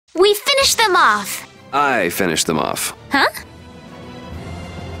We finished them off. I finished them off. Huh?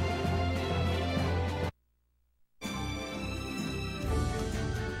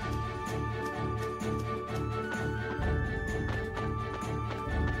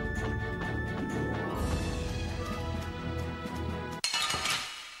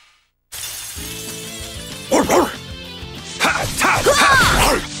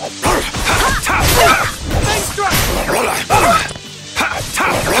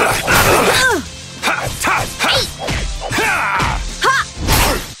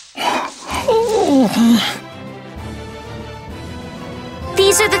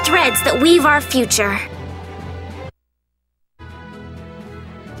 These are the threads that weave our future.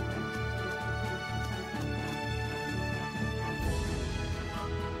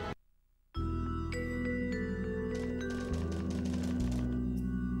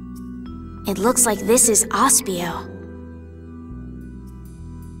 It looks like this is Aspio.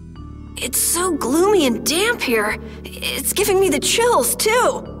 It's so gloomy and damp here. It's giving me the chills,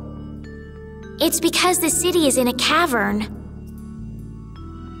 too. It's because the city is in a cavern.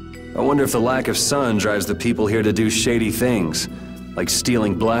 I wonder if the lack of sun drives the people here to do shady things, like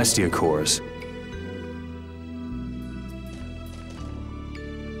stealing Blastia cores.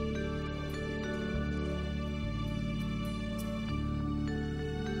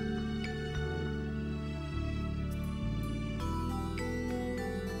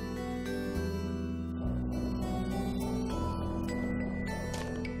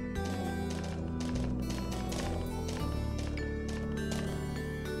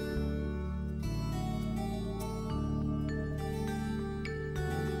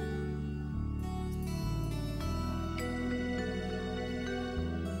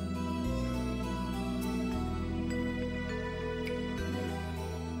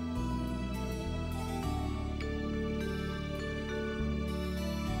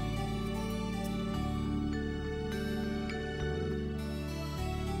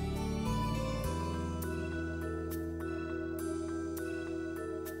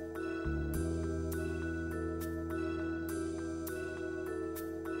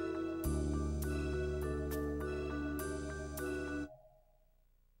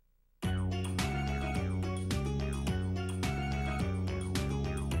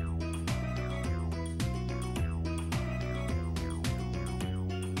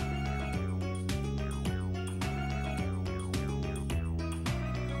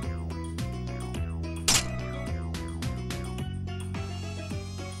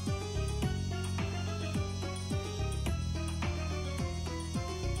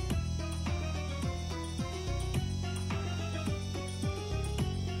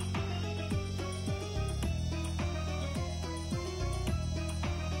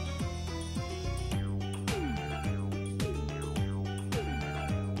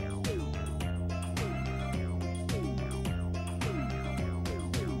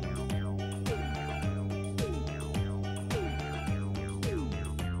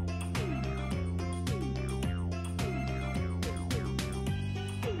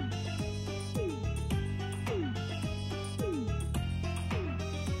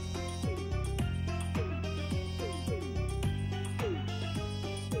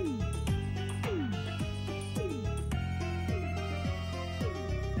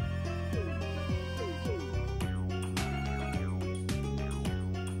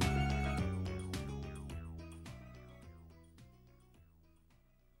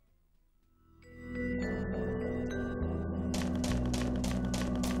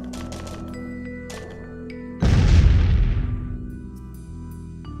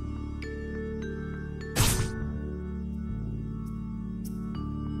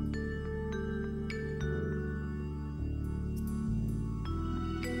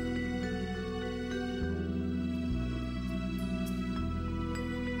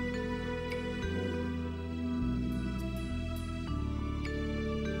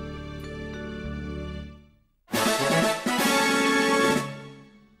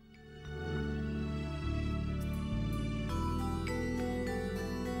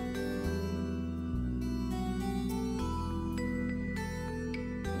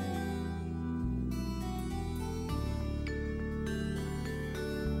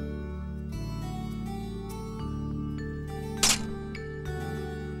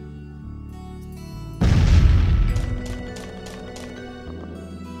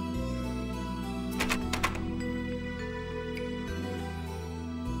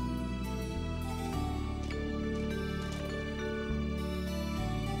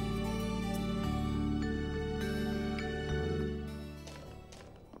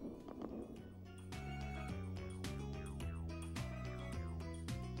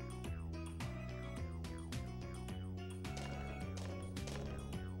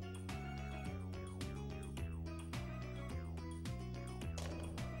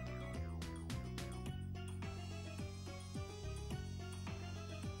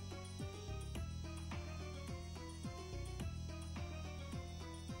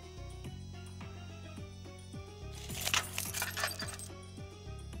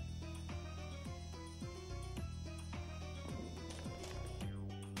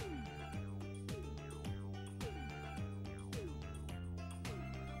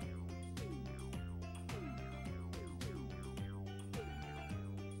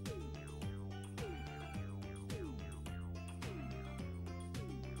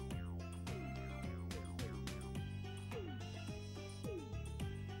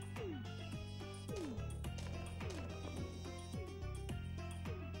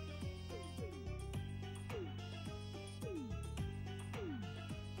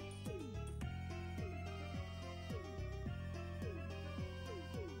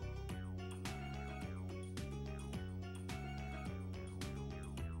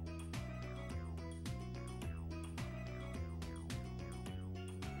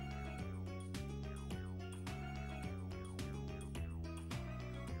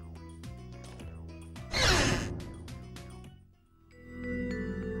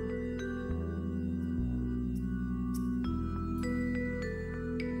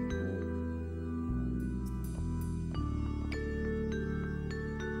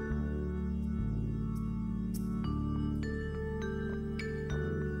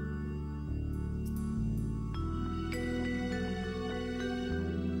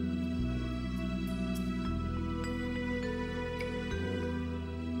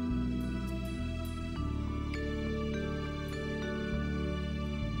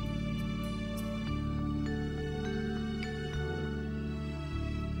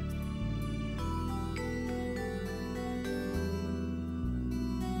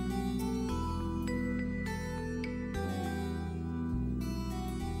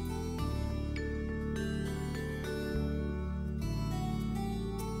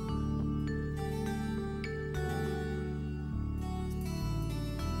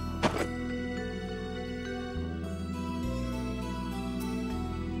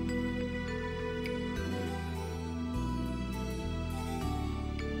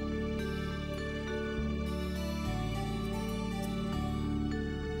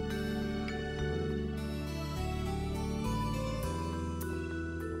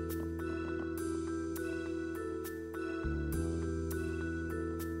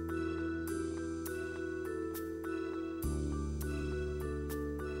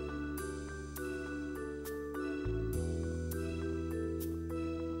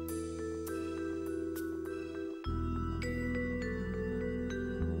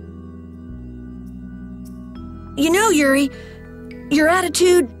 You know, Yuri, your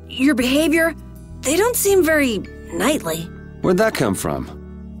attitude, your behavior, they don't seem very knightly. Where'd that come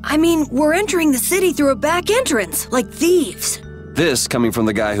from? I mean, we're entering the city through a back entrance, like thieves. This coming from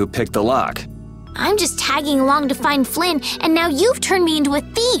the guy who picked the lock. I'm just tagging along to find Flynn, and now you've turned me into a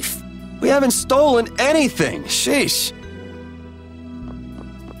thief. We haven't stolen anything. Sheesh.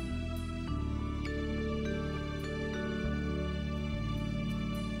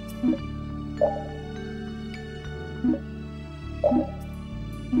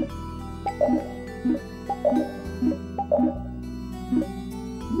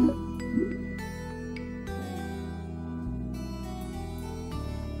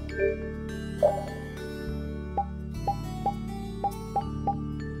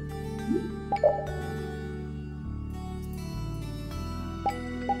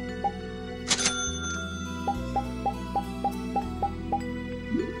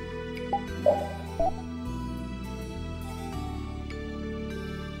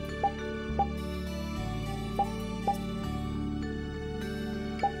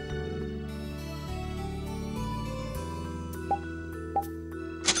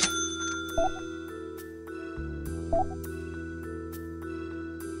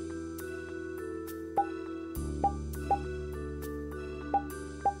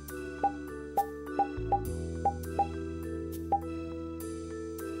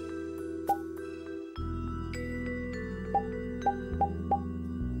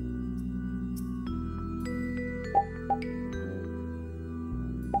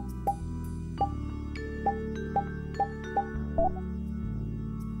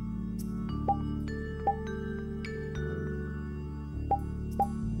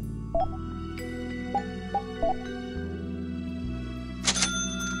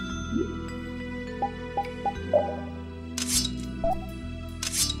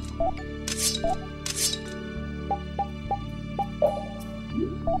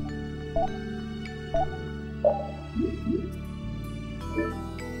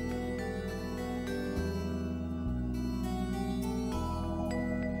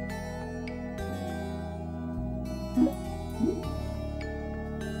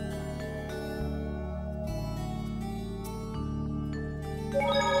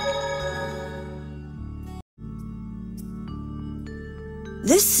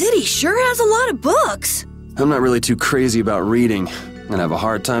 This city sure has a lot of books. I'm not really too crazy about reading, and have a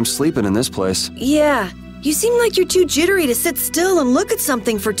hard time sleeping in this place. Yeah, you seem like you're too jittery to sit still and look at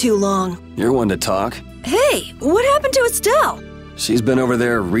something for too long. You're one to talk. Hey, what happened to Estelle? She's been over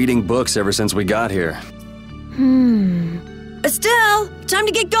there reading books ever since we got here. Estelle, time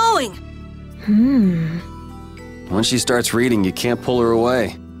to get going. Once she starts reading, you can't pull her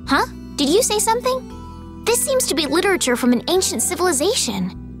away. Huh? Did you say something? This seems to be literature from an ancient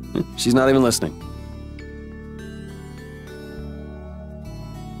civilization. She's not even listening.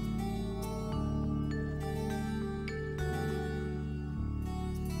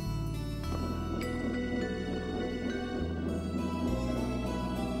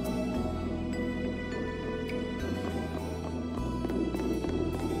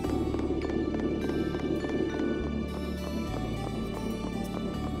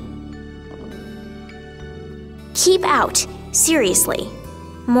 Keep out. Seriously.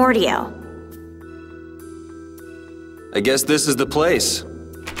 Mordio. I guess this is the place.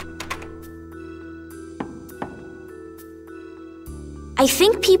 I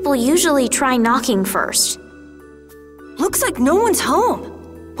think people usually try knocking first. Looks like no one's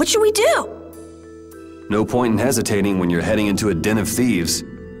home. What should we do? No point in hesitating when you're heading into a den of thieves.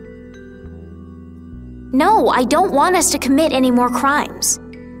 No, I don't want us to commit any more crimes.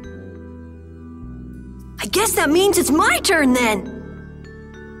 I guess that means it's my turn then.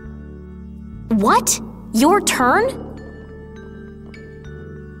 What? Your turn?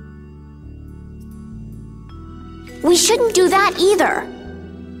 We shouldn't do that either.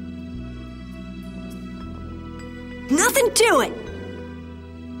 Nothing to it.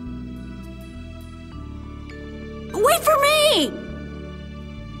 Wait for me!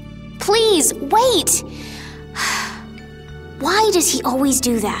 Please, wait! Why does he always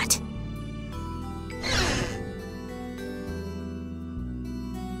do that?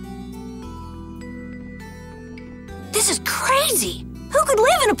 This is crazy! Who could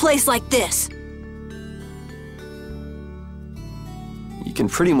live in a place like this? You can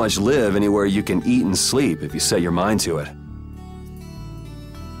pretty much live anywhere you can eat and sleep if you set your mind to it.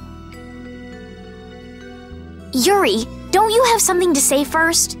 Yuri, don't you have something to say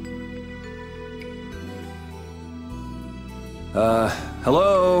first?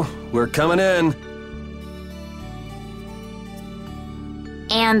 Hello? We're coming in.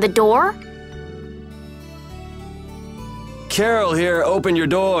 And the door? Carol here, open your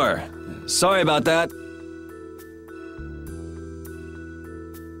door. Sorry about that.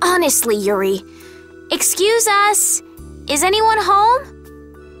 Honestly, Yuri. Excuse us. Is anyone home?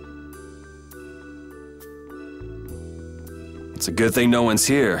 It's a good thing no one's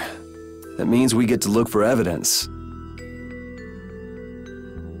here. That means we get to look for evidence.